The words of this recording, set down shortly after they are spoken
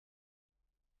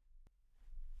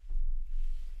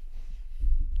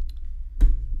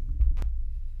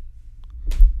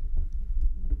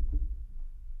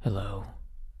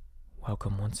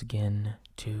Welcome once again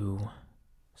to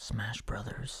Smash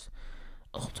Brothers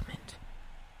Ultimate,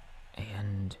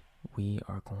 and we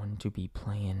are going to be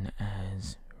playing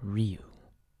as Ryu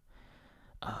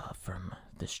from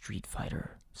the Street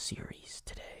Fighter series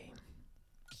today.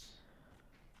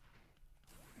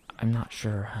 I'm not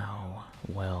sure how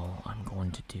well I'm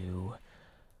going to do.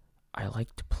 I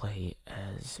like to play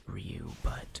as Ryu,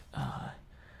 but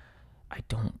I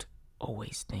don't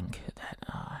always think that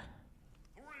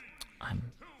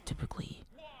I'm typically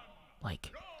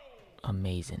like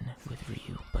amazing with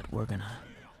Ryu, but we're gonna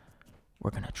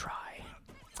try.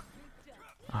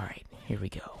 Alright, here we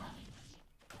go.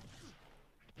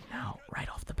 Now, right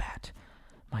off the bat,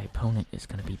 my opponent is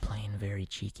gonna be playing very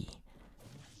cheeky.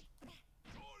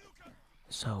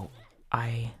 So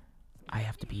I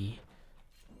have to be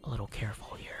a little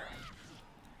careful here.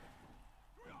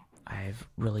 I've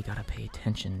really got to pay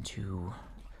attention to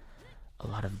a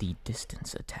lot of the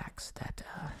distance attacks that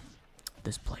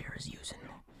this player is using.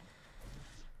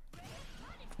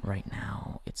 Right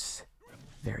now, it's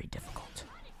very difficult.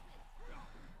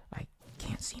 I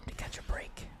can't seem to catch a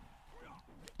break.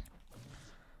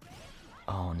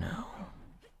 Oh no.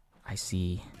 I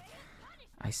see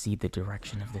the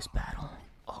direction of this battle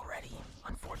already,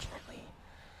 unfortunately.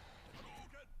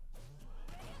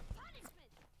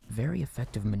 Very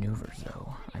effective maneuvers,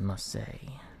 though, I must say.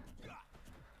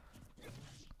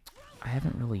 I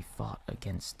haven't really fought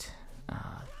against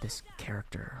this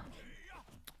character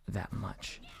that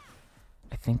much.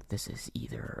 I think this is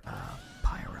either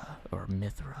Pyra or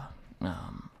Mythra.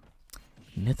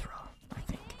 Mythra, I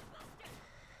think.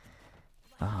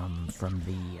 From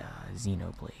the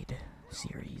Xenoblade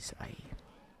series.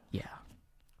 Yeah.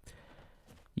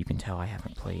 You can tell I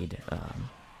haven't played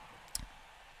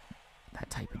that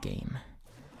type of game.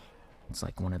 It's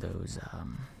like one of those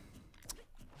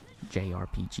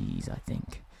JRPGs, I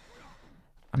think.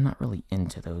 I'm not really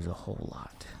into those a whole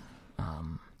lot.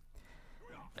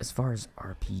 As far as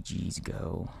RPGs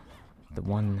go, the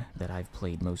one that I've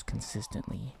played most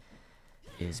consistently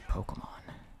is Pokemon.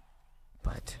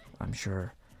 But I'm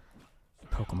sure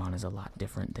Pokemon is a lot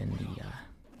different than the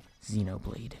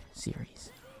Xenoblade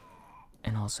series.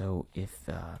 And also, if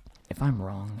I'm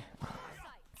wrong,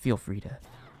 feel free to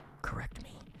correct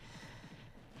me.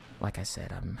 Like I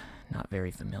said, I'm not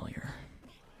very familiar.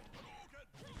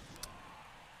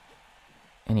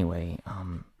 Anyway,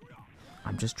 I'm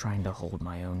just trying to hold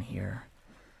my own here.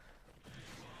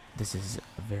 This is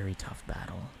a very tough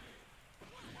battle.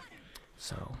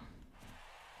 So,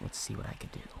 let's see what I can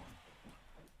do.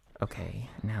 Okay,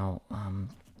 now,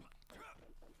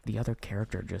 the other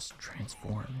character just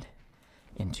transformed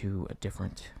into a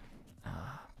different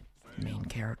main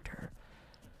character.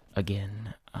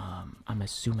 Again, I'm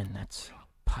assuming that's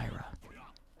Pyra.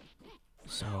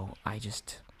 So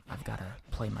I've got to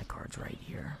play my cards right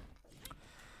here.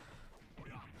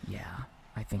 Yeah,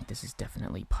 I think this is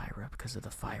definitely Pyra because of the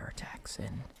fire attacks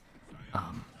and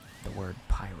the word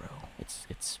pyro.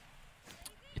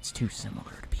 It's too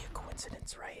similar to be a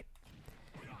coincidence, right?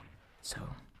 So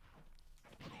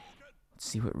let's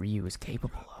see what Ryu is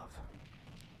capable of.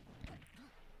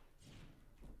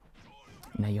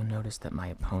 Now you'll notice that my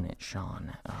opponent,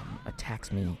 Sean,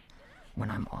 attacks me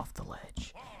when I'm off the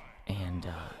ledge. And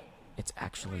it's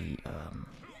actually a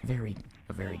very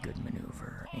good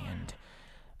maneuver. And,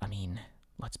 I mean,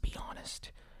 let's be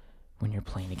honest. When you're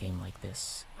playing a game like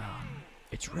this,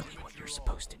 it's really what you're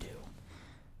supposed to do.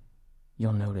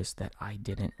 You'll notice that I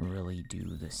didn't really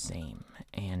do the same.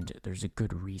 And there's a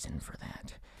good reason for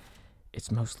that. It's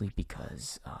mostly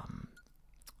because,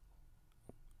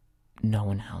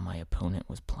 knowing how my opponent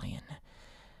was playing,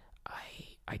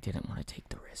 I didn't want to take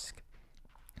the risk.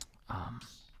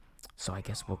 So I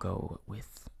guess we'll go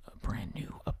with a brand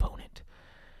new opponent.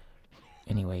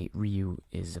 Anyway, Ryu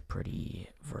is a pretty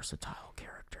versatile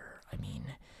character. I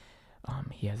mean,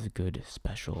 he has a good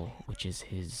special, which is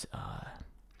his, I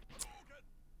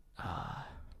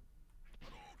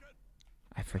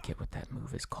forget what that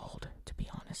move is called, to be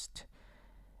honest.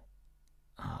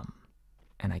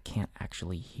 And I can't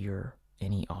actually hear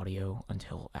any audio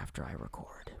until after I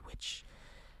record, which,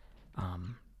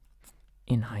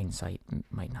 in hindsight,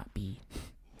 might not be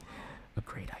a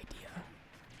great idea.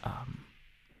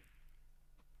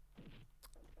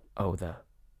 Oh, the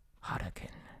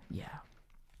Hadaken, yeah.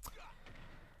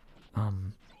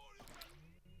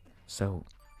 So,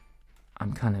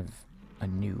 I'm kind of a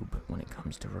noob when it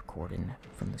comes to recording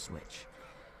from the Switch.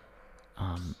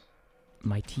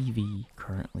 My TV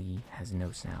currently has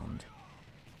no sound,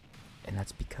 and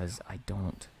that's because I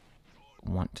don't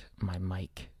want my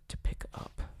mic to pick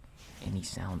up any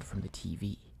sound from the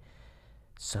TV.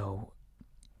 So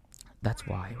that's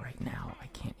why right now I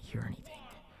can't hear anything.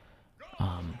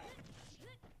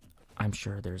 I'm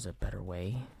sure there's a better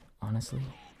way, honestly,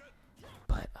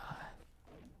 but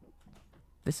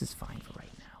this is fine for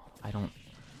right now. I don't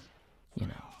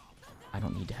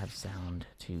need to have sound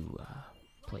to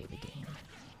play the game,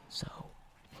 so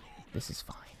this is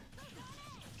fine.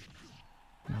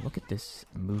 Now look at this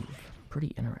move,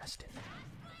 pretty interesting.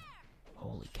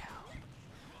 Holy cow.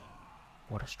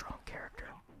 What a strong character.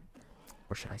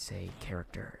 Or should I say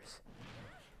characters.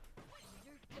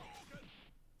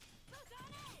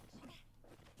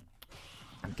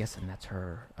 I'm guessing that's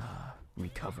her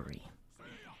recovery.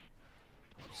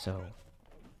 So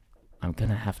I'm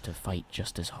gonna have to fight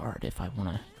just as hard if I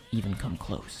wanna even come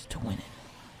close to winning.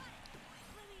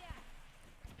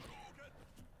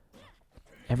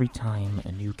 Every time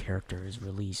a new character is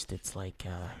released, it's like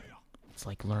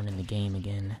learning the game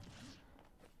again,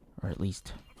 or at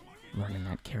least learning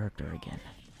that character again.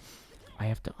 I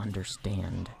have to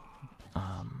understand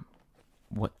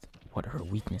what her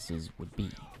weaknesses would be.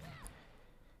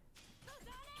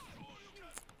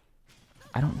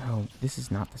 I don't know, this is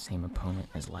not the same opponent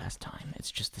as last time, it's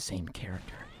just the same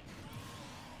character.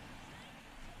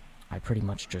 I pretty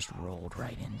much just rolled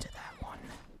right into that one.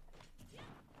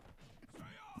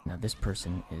 Now this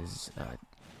person is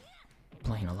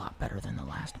playing a lot better than the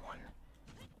last one.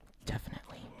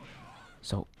 Definitely.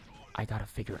 So I gotta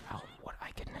figure out what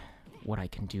I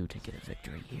can do to get a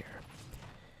victory here.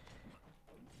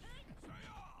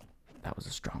 That was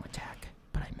a strong attack,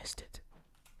 but I missed it.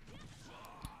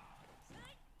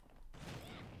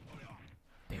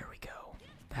 There we go.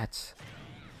 That's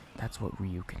what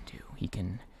Ryu can do. He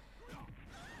can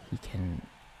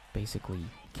basically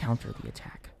counter the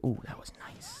attack. Ooh, that was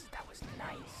nice. That was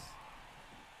nice.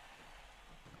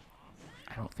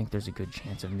 I don't think there's a good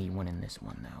chance of me winning this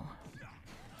one, though.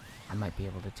 I might be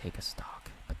able to take a stock,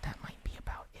 but that might be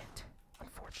about it,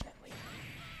 unfortunately.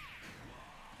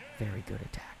 Very good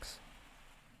attacks.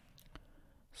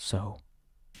 So,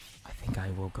 I think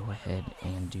I will go ahead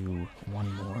and do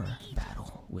one more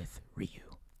battle with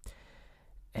Ryu.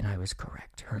 And I was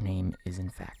correct. Her name is in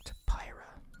fact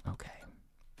Pyra. Okay.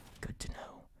 Good to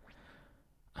know.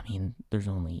 I mean, there's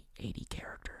only 80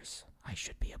 characters. I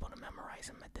should be able to memorize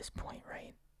them at this point,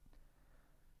 right?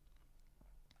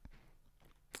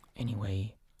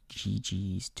 Anyway,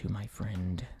 GG's to my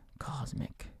friend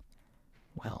Cosmic.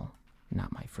 Well,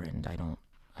 not my friend. I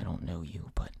don't know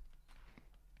you, but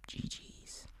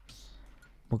GG's.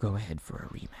 We'll go ahead for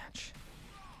a rematch.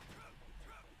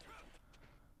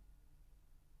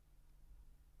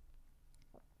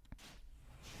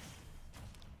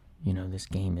 You know, this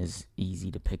game is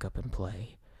easy to pick up and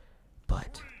play,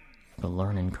 but the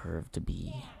learning curve to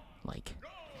be, like,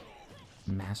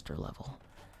 master level,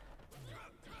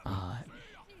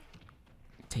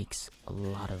 takes a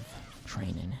lot of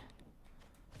training,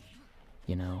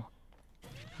 you know?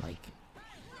 Like,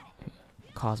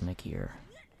 Cosmic here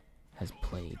has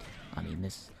played, I mean,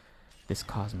 this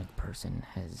Cosmic person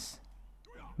has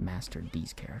mastered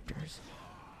these characters,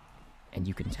 and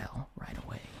you can tell right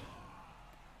away.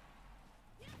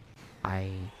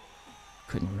 I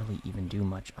couldn't really even do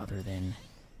much other than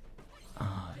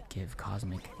give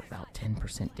Cosmic about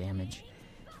 10% damage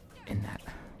in that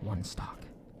one stock.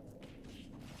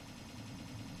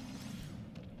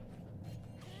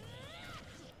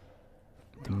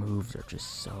 The moves are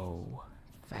just so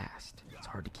fast, it's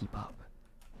hard to keep up.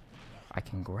 I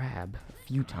can grab a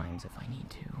few times if I need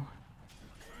to,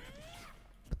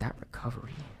 but that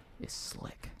recovery is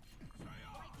slick.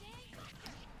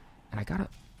 And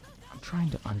I'm trying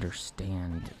to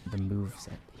understand the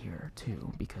moveset here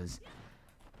too, because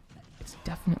it's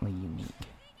definitely unique.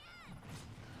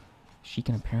 She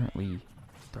can apparently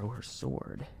throw her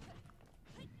sword.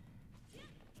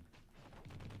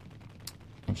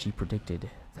 And she predicted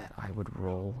that I would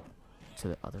roll to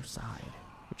the other side,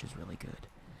 which is really good.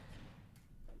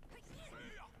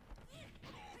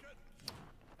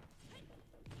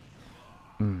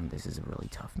 This is a really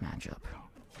tough matchup.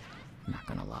 I'm not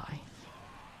gonna lie.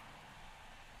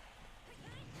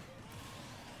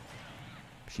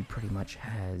 She pretty much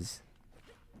has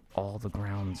all the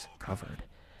grounds covered.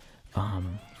 A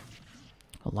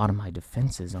lot of my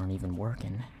defenses aren't even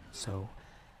working, so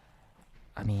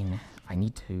I mean, I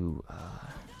need to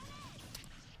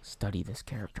study this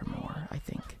character more, I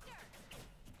think,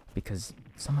 because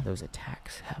some of those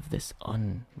attacks have this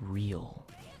unreal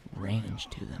range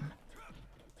to them.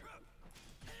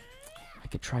 I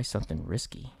could try something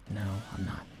risky. No, I'm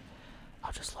not.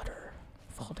 I'll just let her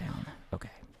fall down. Okay.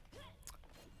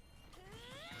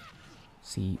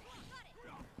 See,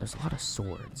 there's a lot of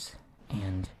swords,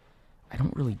 and I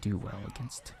don't really do well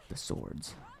against the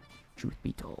swords, truth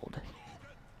be told.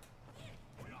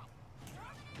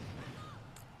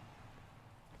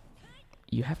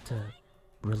 You have to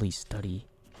really study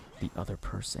the other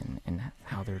person and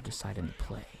how they're deciding to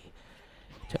play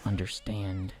to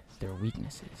understand their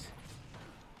weaknesses.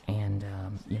 And,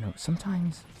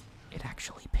 sometimes it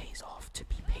actually pays off to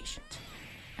be patient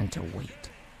and to wait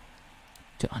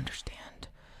to understand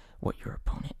what your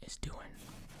opponent is doing.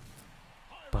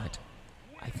 But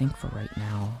I think for right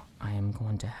now, I am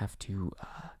going to have to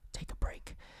take a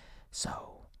break.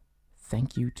 So,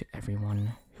 thank you to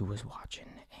everyone who was watching,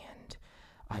 and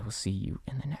I will see you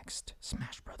in the next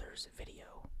Smash Brothers video.